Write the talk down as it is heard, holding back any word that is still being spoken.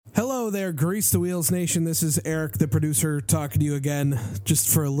Hello there, Grease the Wheels Nation. This is Eric, the producer, talking to you again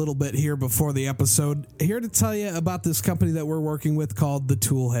just for a little bit here before the episode. Here to tell you about this company that we're working with called the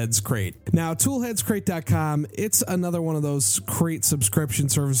Toolheads Crate. Now, toolheadscrate.com, it's another one of those crate subscription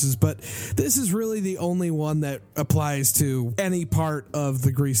services, but this is really the only one that applies to any part of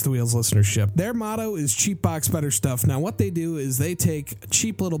the Grease the Wheels listenership. Their motto is cheap box, better stuff. Now, what they do is they take a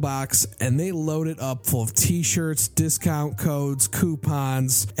cheap little box and they load it up full of t-shirts, discount codes,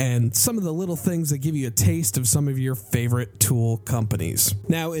 coupons, and some of the little things that give you a taste of some of your favorite tool companies.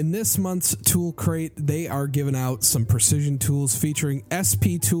 Now, in this month's Tool Crate, they are giving out some precision tools featuring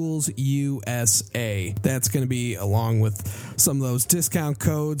SP Tools USA. That's going to be along with some of those discount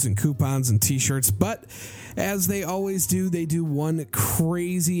codes and coupons and t-shirts, but as they always do, they do one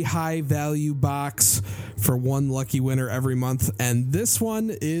crazy high value box for one lucky winner every month, and this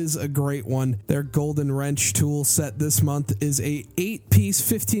one is a great one. Their Golden Wrench tool set this month is a 8-piece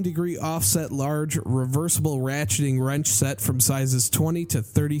 15-degree offset large reversible ratcheting wrench set from sizes 20 to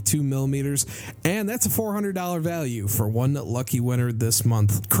 32 millimeters, and that's a $400 value for one lucky winner this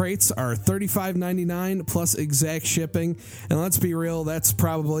month. Crates are $35.99 plus exact shipping, and let's be real, that's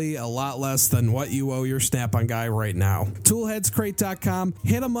probably a lot less than what you owe your Snap-on guy right now. Toolheadscrate.com,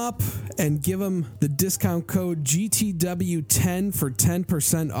 hit them up and give them the discount code GTW10 for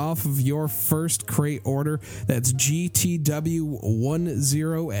 10% off of your first crate order. That's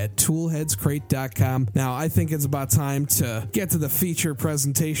GTW10 at toolheadscrate.com. Now, I think it's about time to get to the feature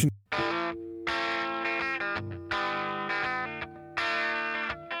presentation.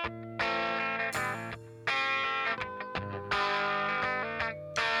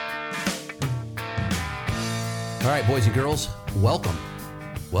 All right, boys and girls, welcome.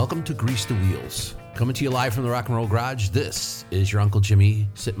 Welcome to Grease the Wheels. Coming to you live from the Rock and Roll Garage, this is your Uncle Jimmy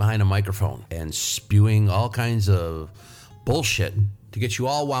sitting behind a microphone and spewing all kinds of bullshit to get you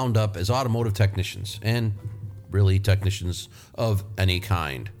all wound up as automotive technicians and really technicians of any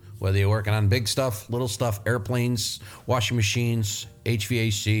kind. Whether you're working on big stuff, little stuff, airplanes, washing machines,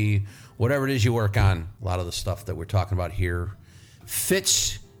 HVAC, whatever it is you work on, a lot of the stuff that we're talking about here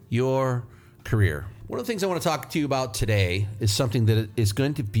fits your career. One of the things I want to talk to you about today is something that is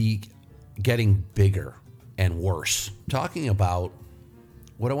going to be getting bigger and worse. What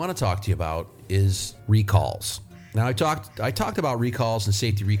I want to talk to you about is recalls. Now, I talked about recalls and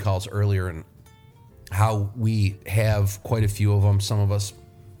safety recalls earlier and how we have quite a few of them. Some of us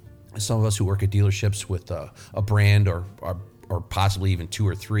who work at dealerships with a brand or possibly even two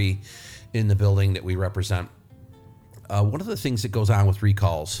or three in the building that we represent. One of the things that goes on with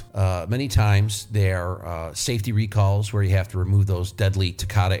recalls, many times they're safety recalls where you have to remove those deadly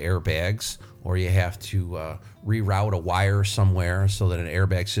Takata airbags, or you have to reroute a wire somewhere so that an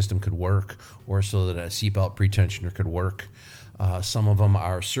airbag system could work, or so that a seatbelt pretensioner could work. Some of them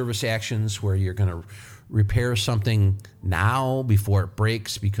are service actions where you're going to repair something now before it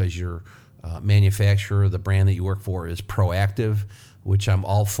breaks because your manufacturer, the brand that you work for, is proactive, which I'm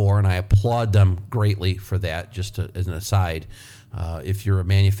all for, and I applaud them greatly for that, just as an aside. If you're a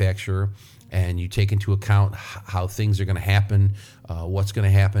manufacturer and you take into account how things are going to happen, what's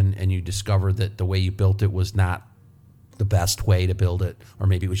going to happen, and you discover that the way you built it was not the best way to build it, or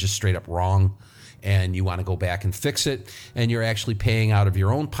maybe it was just straight up wrong, and you want to go back and fix it, and you're actually paying out of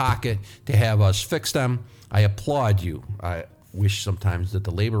your own pocket to have us fix them, I applaud you. I wish sometimes that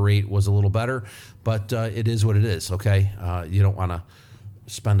the labor rate was a little better, but it is what it is, okay? You don't want to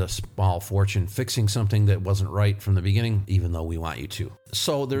spend a small fortune fixing something that wasn't right from the beginning, even though we want you to.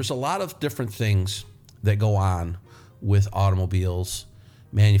 So there's a lot of different things that go on with automobiles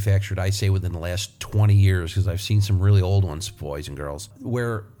manufactured, I say, within the last 20 years, because I've seen some really old ones, boys and girls,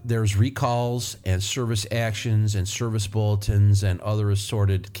 where there's recalls and service actions and service bulletins and other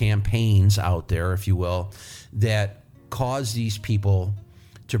assorted campaigns out there, if you will, that cause these people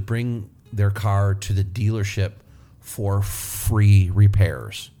to bring their car to the dealership for free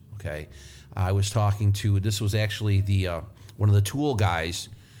repairs. Okay, I was talking to, this was actually the one of the tool guys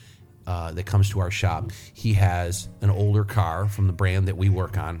that comes to our shop. He has an older car from the brand that we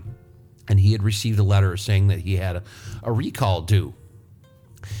work on, and he had received a letter saying that he had a recall due.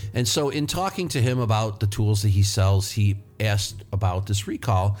 And so in talking to him about the tools that he sells, he asked about this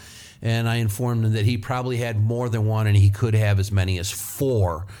recall, and I informed him that he probably had more than one, and he could have as many as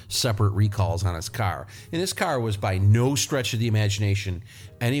 4 separate recalls on his car. And his car was by no stretch of the imagination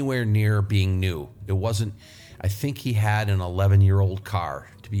anywhere near being new. It wasn't, I think he had an 11-year-old car,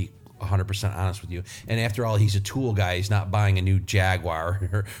 to be 100% honest with you. And after all, he's a tool guy. He's not buying a new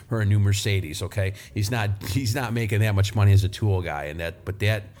Jaguar or a new Mercedes, okay? He's not making that much money as a tool guy, but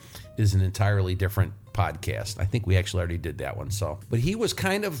that is an entirely different podcast. I think we actually already did that one. But he was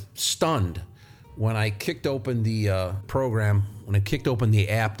kind of stunned when I kicked open the program, when I kicked open the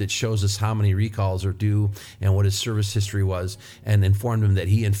app that shows us how many recalls are due and what his service history was, and informed him that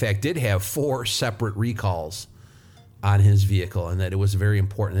he, in fact, did have 4 separate recalls on his vehicle, and that it was very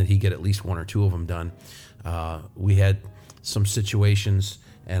important that he get at least 1 or 2 of them done. We had some situations,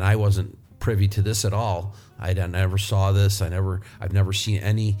 and I wasn't privy to this at all. I never saw this. I've never seen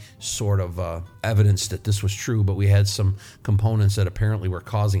any sort of evidence that this was true, but we had some components that apparently were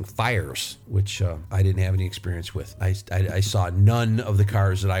causing fires, which I didn't have any experience with. I saw none of the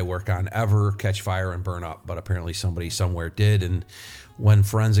cars that I work on ever catch fire and burn up, but apparently somebody somewhere did. And when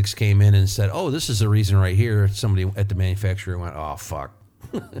forensics came in and said, oh, this is the reason right here, somebody at the manufacturer went, oh, fuck.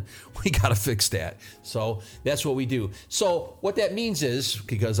 We got to fix that. So that's what we do. So what that means is,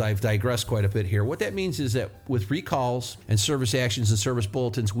 because I've digressed quite a bit here, what that means is that with recalls and service actions and service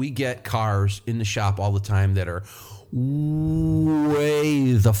bulletins, we get cars in the shop all the time that are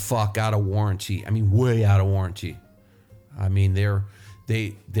way the fuck out of warranty. I mean, way out of warranty. I mean, they're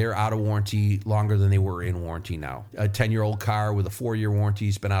out of warranty longer than they were in warranty now. A 10-year-old car with a 4-year warranty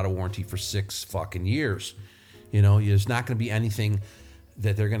has been out of warranty for 6 fucking years. You know, there's not going to be anything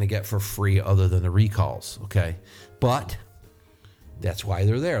that they're going to get for free other than the recalls, okay? But that's why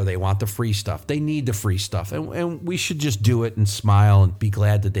they're there. They want the free stuff. They need the free stuff. And we should just do it and smile and be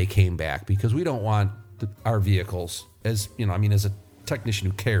glad that they came back, because we don't want our vehicles, as you know, I mean, as a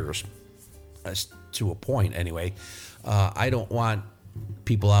technician who cares, to a point anyway, I don't want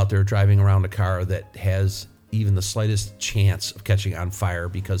people out there driving around a car that has even the slightest chance of catching on fire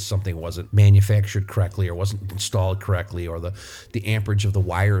because something wasn't manufactured correctly or wasn't installed correctly, or the amperage of the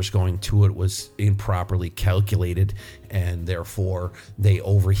wires going to it was improperly calculated, and therefore they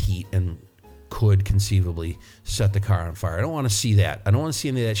overheat and could conceivably set the car on fire. I don't want to see that. I don't want to see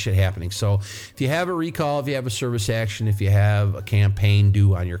any of that shit happening. So if you have a recall, if you have a service action, if you have a campaign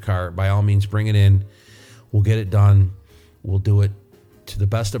due on your car, by all means bring it in. We'll get it done. We'll do it to the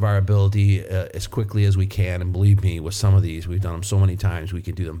best of our ability as quickly as we can. And believe me, with some of these, we've done them so many times, we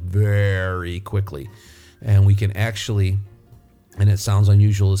can do them very quickly. And we can actually, and it sounds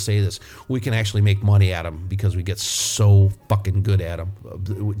unusual to say this, we can actually make money at them because we get so fucking good at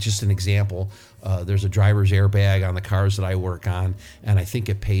them. Just an example, there's a driver's airbag on the cars that I work on, and I think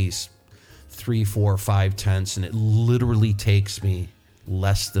it pays 3, 4, 5 tenths, and it literally takes me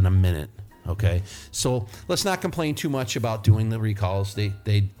less than a minute. Okay, so let's not complain too much about doing the recalls.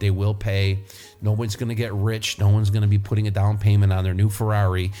 They will pay. No one's going to get rich. No one's going to be putting a down payment on their new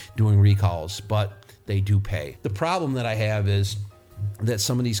Ferrari doing recalls, but they do pay. The problem that I have is that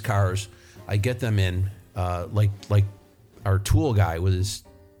some of these cars, I get them in, like our tool guy with his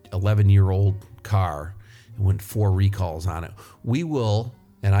 11-year-old car, and went 4 recalls on it. We will,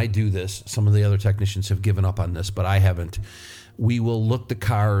 and I do this, some of the other technicians have given up on this, but I haven't. We will look the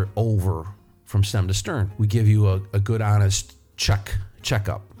car over from stem to stern. We give you a good, honest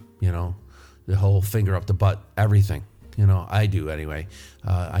checkup, you know, the whole finger up the butt, everything. You know, I do anyway.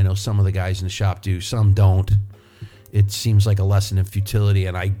 I know some of the guys in the shop do, some don't. It seems like a lesson in futility,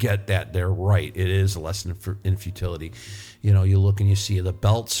 and I get that. They're right. It is a lesson in futility. You know, you look and you see the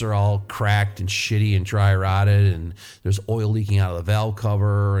belts are all cracked and shitty and dry rotted, and there's oil leaking out of the valve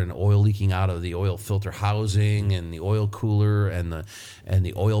cover and oil leaking out of the oil filter housing and the oil cooler and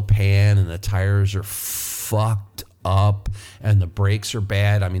the oil pan, and the tires are fucked up, and the brakes are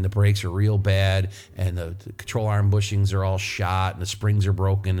bad. I mean, the brakes are real bad, and the control arm bushings are all shot, and the springs are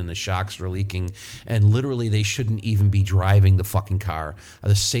broken, and the shocks are leaking, and literally they shouldn't even be driving the fucking car.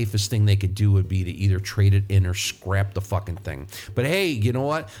 The safest thing they could do would be to either trade it in or scrap the fucking thing. But hey, you know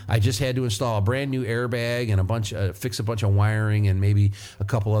what? I just had to install a brand new airbag and fix a bunch of wiring and maybe a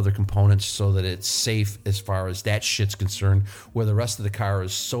couple other components so that it's safe as far as that shit's concerned, where the rest of the car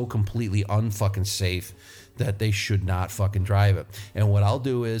is so completely unfucking safe that they should not fucking drive it. And what I'll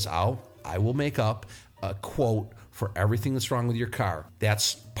do is I will make up a quote for everything that's wrong with your car.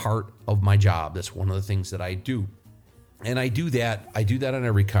 That's part of my job. That's one of the things that I do. And I do that on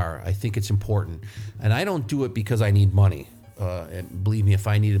every car. I think it's important. And I don't do it because I need money. And believe me, if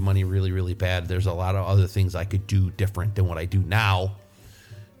I needed money really, really bad, there's a lot of other things I could do different than what I do now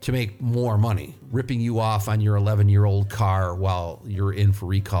to make more money. Ripping you off on your 11-year-old car while you're in for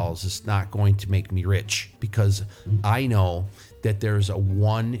recalls is not going to make me rich, because I know that there's a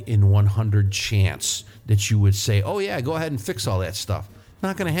 1 in 100 chance that you would say, oh yeah, go ahead and fix all that stuff.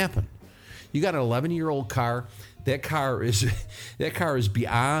 Not going to happen. You got an 11-year-old car. That car is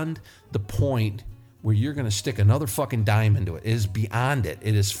beyond the point where you're going to stick another fucking dime into it. It is beyond it.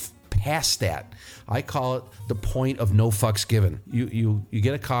 It is past that. I call it the point of no fucks given. You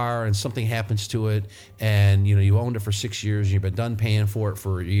get a car and something happens to it, and you owned it for 6 years and you've been done paying for it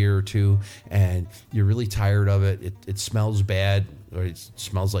for a year or two, and you're really tired of it. It smells bad, or it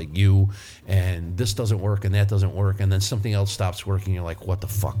smells like you, and this doesn't work and that doesn't work, and then something else stops working. You're like, what the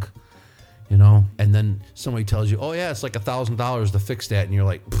fuck? And then somebody tells you, oh yeah, it's like $1,000 to fix that, and you're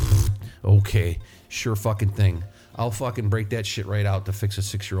like, okay, sure fucking thing. I'll fucking break that shit right out to fix a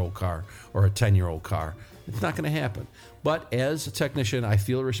 6-year-old car or a 10-year-old car. It's not going to happen. But as a technician, I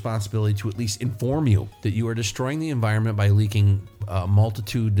feel a responsibility to at least inform you that you are destroying the environment by leaking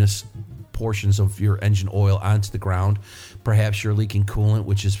multitudinous portions of your engine oil onto the ground. Perhaps you're leaking coolant,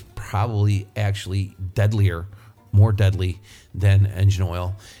 which is probably actually more deadly than engine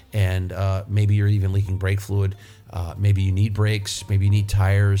oil. And maybe you're even leaking brake fluid. Maybe you need brakes, maybe you need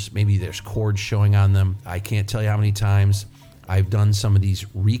tires, maybe there's cords showing on them. I can't tell you how many times I've done some of these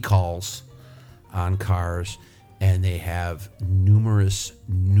recalls on cars, and they have numerous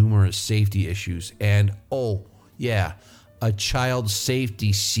safety issues. And oh yeah, a child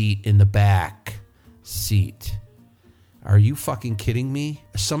safety seat in the back seat. Are you fucking kidding me?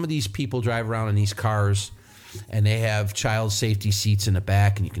 Some of these people drive around in these cars and they have child safety seats in the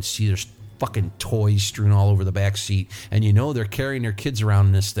back, and you can see there's fucking toys strewn all over the back seat, and they're carrying their kids around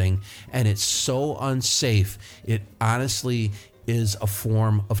in this thing, and it's so unsafe. It honestly is a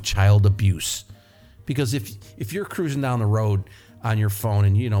form of child abuse, because if you're cruising down the road on your phone,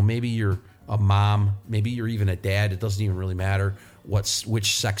 and maybe you're a mom, maybe you're even a dad, it doesn't even really matter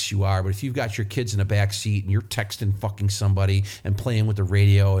which sex you are, but if you've got your kids in the back seat and you're texting fucking somebody and playing with the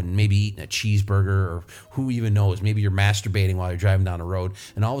radio and maybe eating a cheeseburger, or who even knows, maybe you're masturbating while you're driving down the road,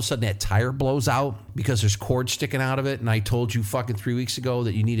 and all of a sudden that tire blows out because there's cord sticking out of it, and I told you fucking 3 weeks ago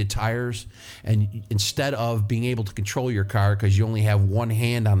that you needed tires, and instead of being able to control your car because you only have one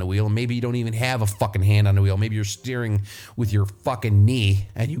hand on the wheel, and maybe you don't even have a fucking hand on the wheel, maybe you're steering with your fucking knee,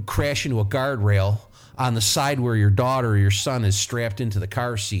 and you crash into a guardrail on the side where your daughter or your son is strapped into the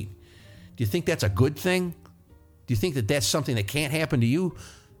car seat. Do you think that's a good thing? Do you think that that's something that can't happen to you?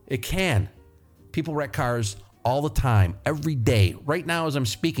 It can. People wreck cars all the time, every day. Right now as I'm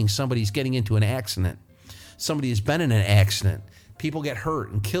speaking, somebody's getting into an accident. Somebody has been in an accident. People get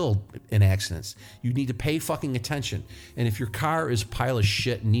hurt and killed in accidents. You need to pay fucking attention. And if your car is a pile of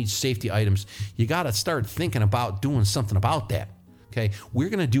shit and needs safety items, you got to start thinking about doing something about that. Okay? We're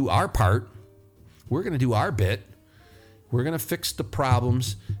going to do our part. We're going to do our bit. We're going to fix the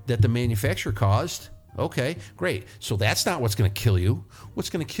problems that the manufacturer caused. Okay, great. So that's not what's going to kill you. What's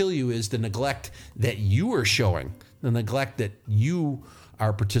going to kill you is the neglect that you are showing, the neglect that you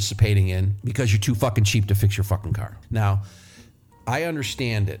are participating in because you're too fucking cheap to fix your fucking car. Now, I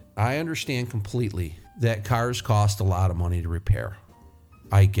understand it. I understand completely that cars cost a lot of money to repair.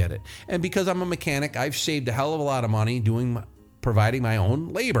 I get it. And because I'm a mechanic, I've saved a hell of a lot of money providing my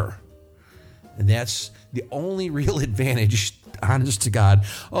own labor. And that's the only real advantage, honest to God,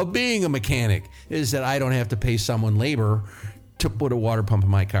 of being a mechanic, is that I don't have to pay someone labor to put a water pump in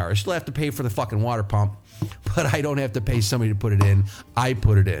my car. I still have to pay for the fucking water pump, but I don't have to pay somebody to put it in. I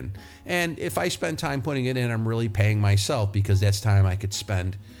put it in. And if I spend time putting it in, I'm really paying myself, because that's time I could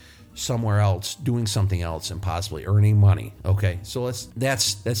spend somewhere else doing something else and possibly earning money. Okay, so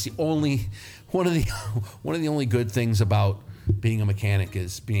that's the only one of the only good things about being a mechanic,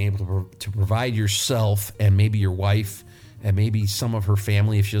 is being able to provide yourself and maybe your wife and maybe some of her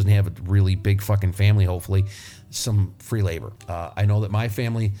family, if she doesn't have a really big fucking family, hopefully, some free labor. I know that my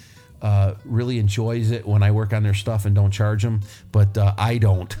family really enjoys it when I work on their stuff and don't charge them, but I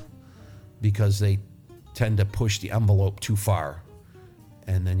don't, because they tend to push the envelope too far,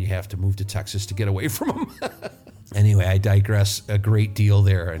 and then you have to move to Texas to get away from them. Anyway, I digress a great deal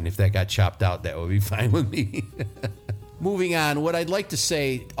there, and if that got chopped out, that would be fine with me. Moving on, what I'd like to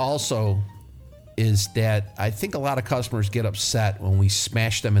say also is that I think a lot of customers get upset when we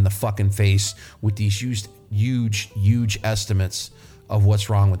smash them in the fucking face with these huge estimates of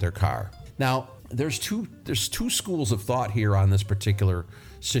what's wrong with their car. Now, there's two schools of thought here on this particular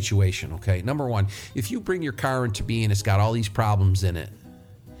situation, okay? Number one, if you bring your car into me and it's got all these problems in it,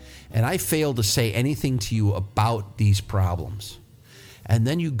 and I fail to say anything to you about these problems, and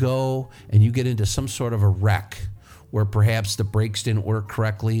then you go and you get into some sort of a wreck where perhaps the brakes didn't work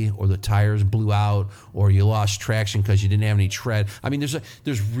correctly, or the tires blew out, or you lost traction because you didn't have any tread. I mean,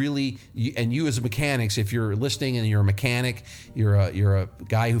 there's really, and you as a mechanic, if you're listening and you're a mechanic, you're a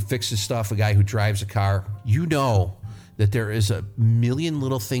guy who fixes stuff, a guy who drives a car, you know that there is a million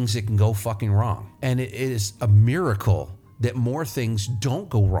little things that can go fucking wrong. And it is a miracle that more things don't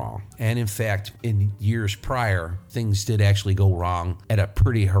go wrong. And in fact, in years prior, things did actually go wrong at a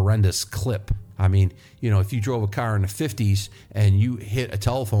pretty horrendous clip. I mean, if you drove a car in the 50s and you hit a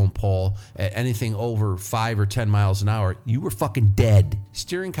telephone pole at anything over 5 or 10 miles an hour, you were fucking dead.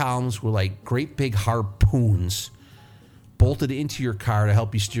 Steering columns were like great big harpoons bolted into your car to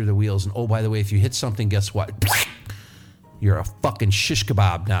help you steer the wheels. And oh, by the way, if you hit something, guess what? You're a fucking shish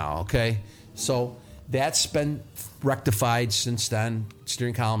kebab now, okay? So that's been rectified since then.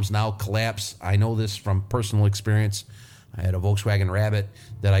 Steering columns now collapse. I know this from personal experience. I had a Volkswagen Rabbit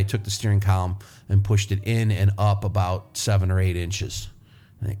that I took the steering column and pushed it in and up about 7 or 8 inches.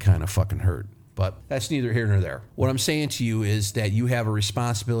 And it kind of fucking hurt. But that's neither here nor there. What I'm saying to you is that you have a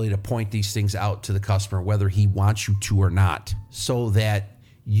responsibility to point these things out to the customer, whether he wants you to or not, so that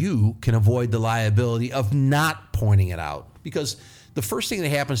you can avoid the liability of not pointing it out. Because the first thing that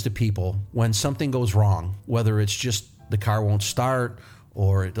happens to people when something goes wrong, whether it's just the car won't start,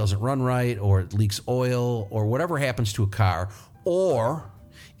 or it doesn't run right, or it leaks oil, or whatever happens to a car, or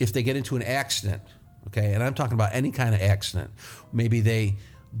if they get into an accident, okay, and I'm talking about any kind of accident. Maybe they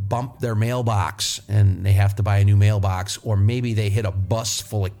bump their mailbox and they have to buy a new mailbox, or maybe they hit a bus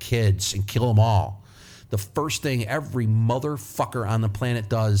full of kids and kill them all. The first thing every motherfucker on the planet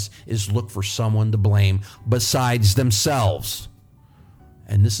does is look for someone to blame besides themselves.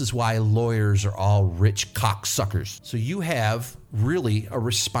 And this is why lawyers are all rich cocksuckers. So you have really a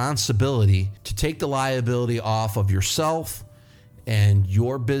responsibility to take the liability off of yourself and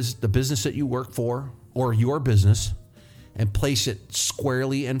the business that you work for, or your business, and place it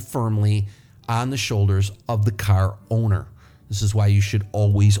squarely and firmly on the shoulders of the car owner. This is why you should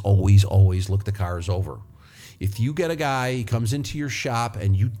always, always, always look the cars over. If you get a guy, he comes into your shop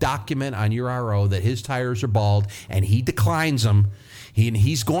and you document on your RO that his tires are bald and he declines them,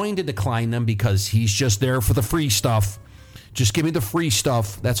 he's going to decline them because he's just there for the free stuff. Just give me the free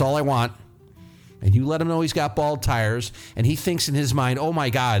stuff. That's all I want. And you let him know he's got bald tires, and he thinks in his mind, oh my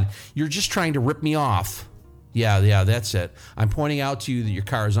God, you're just trying to rip me off. Yeah, that's it. I'm pointing out to you that your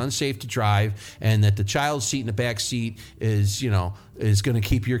car is unsafe to drive, and that the child's seat in the back seat is going to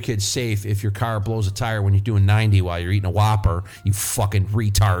keep your kids safe if your car blows a tire when you're doing 90 while you're eating a Whopper, you fucking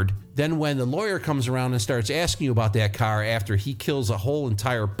retard. Then when the lawyer comes around and starts asking you about that car after he kills a whole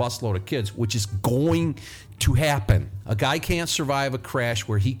entire busload of kids, which is going to happen. A guy can't survive a crash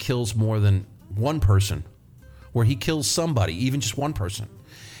where he kills more than one person, where he kills somebody, even just one person.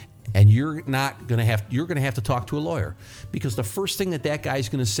 And you're going to have to talk to a lawyer, because the first thing that guy's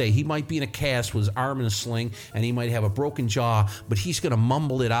going to say, he might be in a cast with his arm in a sling and he might have a broken jaw, but he's going to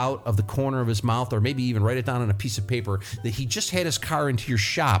mumble it out of the corner of his mouth, or maybe even write it down on a piece of paper, that he just had his car into your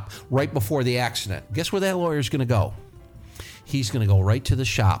shop right before the accident. Guess where that lawyer's going to go? He's going to go right to the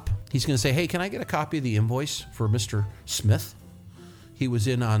shop. He's going to say, hey, can I get a copy of the invoice for Mr. Smith? He was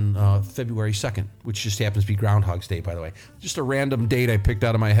in on February 2nd, which just happens to be Groundhog's Day, by the way. Just a random date I picked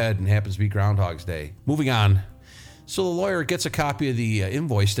out of my head and happens to be Groundhog's Day. Moving on. So the lawyer gets a copy of the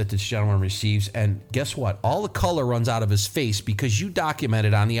invoice that this gentleman receives, and guess what? All the color runs out of his face because you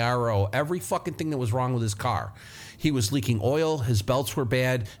documented on the RO every fucking thing that was wrong with his car. He was leaking oil, his belts were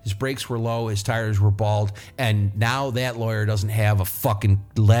bad, his brakes were low, his tires were bald, and now that lawyer doesn't have a fucking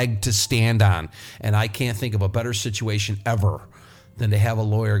leg to stand on. And I can't think of a better situation ever than to have a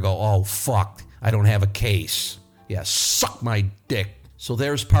lawyer go, oh, fuck, I don't have a case. Yeah, suck my dick. So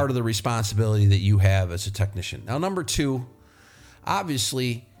there's part of the responsibility that you have as a technician. Now, number two,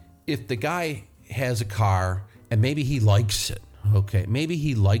 obviously, if the guy has a car and maybe he likes it, okay, maybe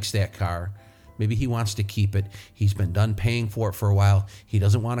he likes that car, maybe he wants to keep it, he's been done paying for it for a while, he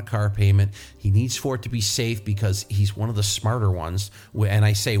doesn't want a car payment, he needs for it to be safe because he's one of the smarter ones, and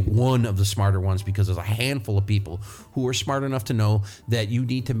I say one of the smarter ones because there's a handful of people who are smart enough to know that you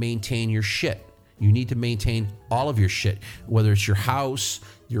need to maintain your shit. You need to maintain all of your shit, whether it's your house,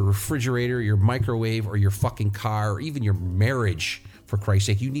 your refrigerator, your microwave, or your fucking car, or even your marriage. For Christ's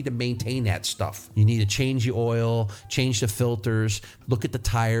sake, you need to maintain that stuff. You need to change the oil, change the filters, look at the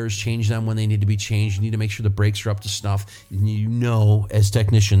tires, change them when they need to be changed. You need to make sure the brakes are up to snuff. You know, as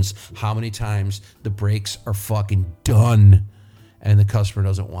technicians, how many times the brakes are fucking done and the customer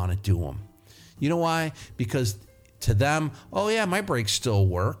doesn't want to do them. You know why? Because to them, oh yeah, my brakes still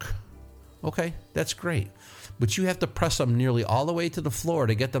work. Okay, that's great. But you have to press them nearly all the way to the floor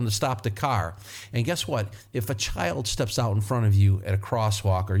to get them to stop the car. And guess what? If a child steps out in front of you at a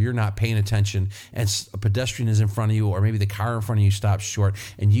crosswalk, or you're not paying attention and a pedestrian is in front of you, or maybe the car in front of you stops short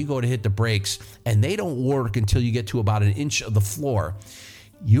and you go to hit the brakes and they don't work until you get to about an inch of the floor,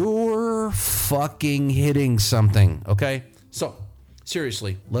 you're fucking hitting something, okay? So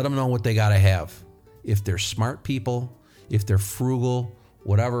seriously, let them know what they got to have. If they're smart people, if they're frugal,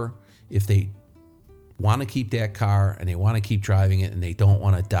 whatever, if they want to keep that car and they want to keep driving it and they don't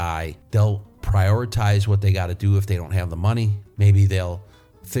want to die, they'll prioritize what they got to do if they don't have the money. Maybe they'll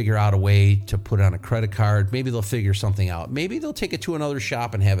figure out a way to put it on a credit card. Maybe they'll figure something out. Maybe they'll take it to another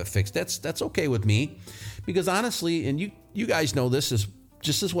shop and have it fixed. That's okay with me, because honestly, and you guys know this is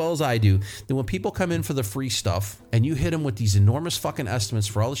just as well as I do, that when people come in for the free stuff and you hit them with these enormous fucking estimates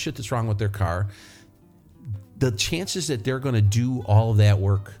for all the shit that's wrong with their car, the chances that they're going to do all of that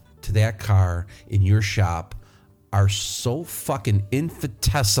work to that car in your shop are so fucking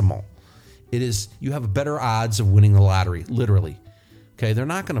infinitesimal. It is, you have better odds of winning the lottery, literally. Okay, they're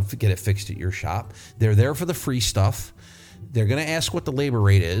not going to get it fixed at your shop. They're there for the free stuff. They're going to ask what the labor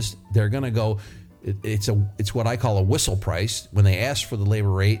rate is. They're going to go, it's what I call a whistle price. When they ask for the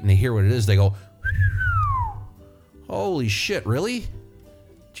labor rate and they hear what it is, they go, holy shit, really?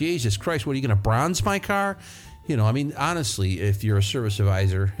 Jesus Christ, what, are you going to bronze my car? You know, I mean, honestly, if you're a service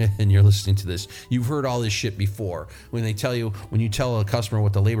advisor and you're listening to this, you've heard all this shit before. When you tell a customer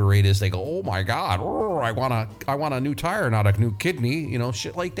what the labor rate is, they go, oh my God, I want a new tire, not a new kidney, you know,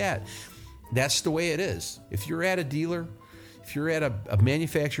 shit like that. That's the way it is. If you're at a dealer, if you're at a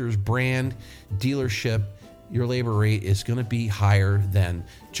manufacturer's brand dealership, your labor rate is going to be higher than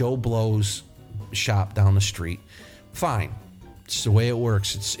Joe Blow's shop down the street. Fine. It's the way it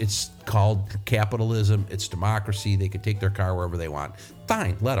works. It's called capitalism. It's democracy. They can take their car wherever they want.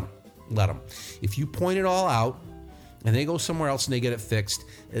 Fine. Let them. If you point it all out and they go somewhere else and they get it fixed,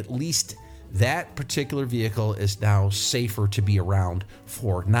 at least that particular vehicle is now safer to be around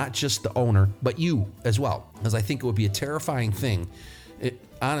for not just the owner, but you as well. Because I think it would be a terrifying thing.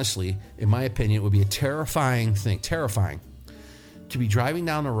 Honestly, in my opinion, it would be a terrifying to be driving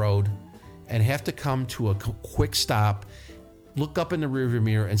down the road and have to come to a quick stop, look up in the rearview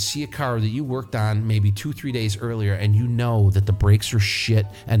mirror and see a car that you worked on maybe 2-3 days earlier, and you know that the brakes are shit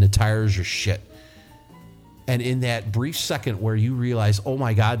and the tires are shit. And in that brief second where you realize, oh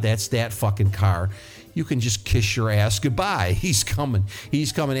my God, that's that fucking car, you can just kiss your ass goodbye. He's coming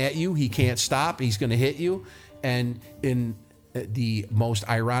at you. He can't stop. He's going to hit you. And in the most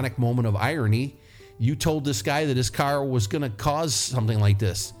ironic moment of irony, you told this guy that his car was going to cause something like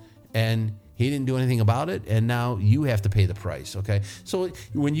this, and he didn't do anything about it, and now you have to pay the price, okay? So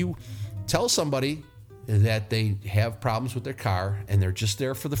when you tell somebody that they have problems with their car and they're just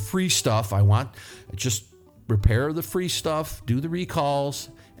there for the free stuff, just repair the free stuff, do the recalls,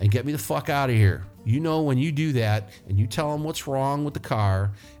 and get me the fuck out of here. You know, when you do that and you tell them what's wrong with the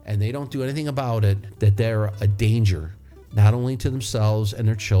car and they don't do anything about it, that they're a danger, not only to themselves and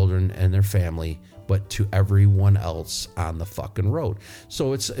their children and their family, but to everyone else on the fucking road.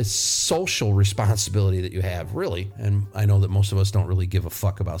 So it's social responsibility that you have, really. And I know that most of us don't really give a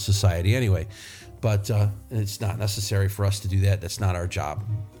fuck about society anyway, but it's not necessary for us to do that. That's not our job.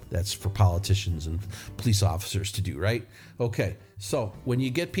 That's for politicians and police officers to do, right? Okay, so when you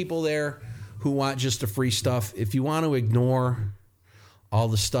get people there who want just the free stuff, if you want to ignore all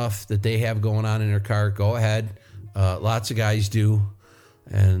the stuff that they have going on in their car, go ahead. Lots of guys do,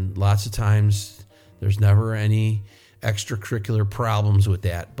 and lots of times there's never any extracurricular problems with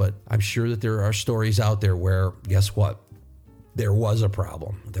that. But I'm sure that there are stories out there where, guess what? There was a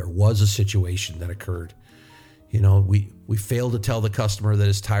problem. There was a situation that occurred. You know, we failed to tell the customer that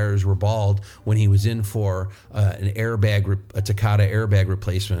his tires were bald when he was in for a Takata airbag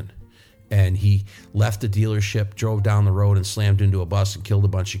replacement. And he left the dealership, drove down the road and slammed into a bus and killed a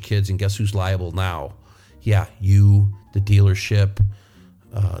bunch of kids. And guess who's liable now? Yeah, you, the dealership,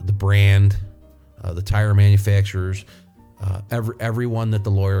 the brand, the tire manufacturers, everyone that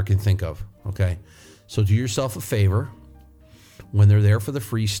the lawyer can think of, okay? So do yourself a favor. When they're there for the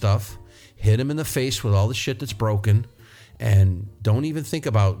free stuff, hit them in the face with all the shit that's broken, and don't even think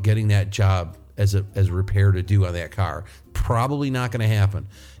about getting that job as a repair to do on that car. Probably not going to happen.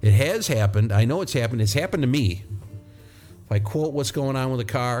 It has happened. I know it's happened. It's happened to me. If I quote what's going on with a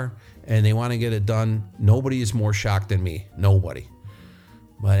car and they want to get it done, nobody is more shocked than me. Nobody.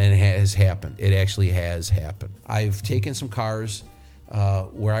 But it has happened. It actually has happened. I've taken some cars.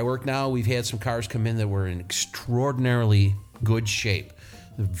 Where I work now, we've had some cars come in that were in extraordinarily good shape.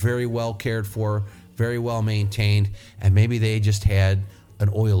 They're very well cared for, very well maintained, and maybe they just had an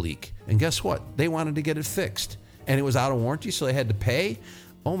oil leak. And guess what? They wanted to get it fixed. And it was out of warranty, so they had to pay.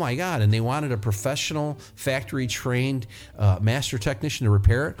 Oh my God. And they wanted a professional, factory-trained master technician to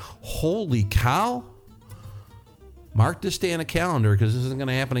repair it. Holy cow. Mark this day on a calendar, because this isn't going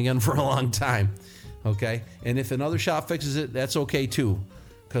to happen again for a long time. Okay? And if another shop fixes it, that's okay too.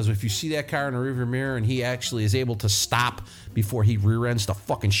 Because if you see that car in the rearview mirror and he actually is able to stop before he rear ends the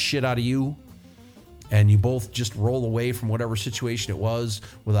fucking shit out of you, and you both just roll away from whatever situation it was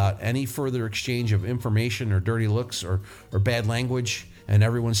without any further exchange of information or dirty looks or bad language, and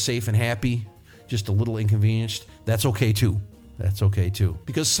everyone's safe and happy, just a little inconvenienced, that's okay too. That's okay too.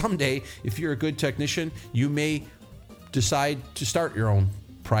 Because someday, if you're a good technician, you may decide to start your own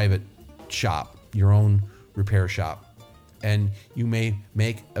private shop, your own repair shop. And you may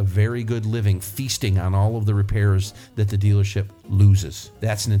make a very good living feasting on all of the repairs that the dealership loses.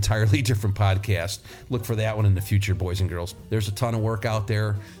 That's an entirely different podcast. Look for that one in the future, boys and girls. There's a ton of work out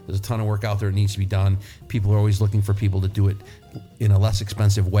there. There's a ton of work out there that needs to be done. People are always looking for people to do it in a less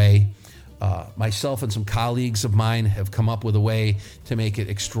expensive way. Myself and some colleagues of mine have come up with a way to make it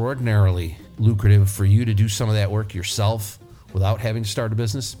extraordinarily lucrative for you to do some of that work yourself without having to start a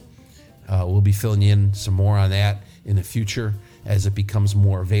business. We'll be filling you in some more on that in the future as it becomes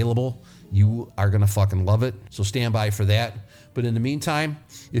more available. You are going to fucking love it. So stand by for that. But in the meantime,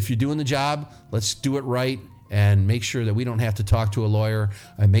 if you're doing the job, let's do it right and make sure that we don't have to talk to a lawyer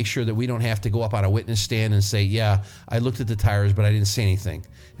and make sure that we don't have to go up on a witness stand and say, yeah, I looked at the tires, but I didn't say anything.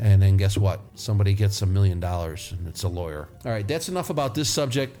 And then guess what? Somebody gets $1 million and it's a lawyer. All right, that's enough about this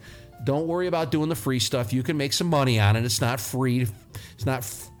subject. Don't worry about doing the free stuff. You can make some money on it. It's not free.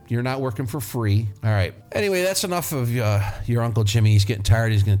 You're not working for free. All right. Anyway, that's enough of your Uncle Jimmy. He's getting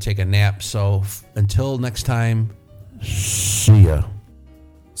tired. He's going to take a nap. So until next time, see ya.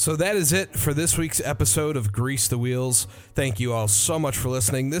 So that is it for this week's episode of Grease the Wheels. Thank you all so much for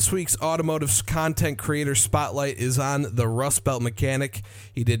listening. This week's automotive content creator spotlight is on the Rust Belt Mechanic.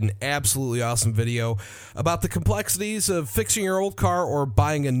 He did an absolutely awesome video about the complexities of fixing your old car or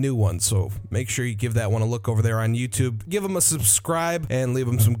buying a new one. So make sure you give that one a look over there on YouTube. Give him a subscribe and leave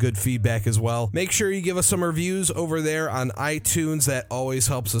him some good feedback as well. Make sure you give us some reviews over there on iTunes. That always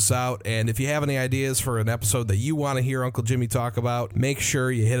helps us out. And if you have any ideas for an episode that you want to hear Uncle Jimmy talk about, make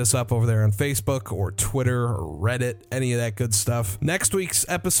sure you hit us up over there on Facebook or Twitter or Reddit, any of that good stuff. Next week's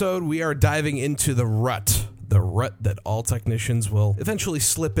episode, we are diving into the rut that all technicians will eventually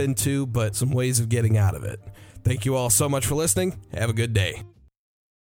slip into, but some ways of getting out of it. Thank you all so much for listening. Have a good day.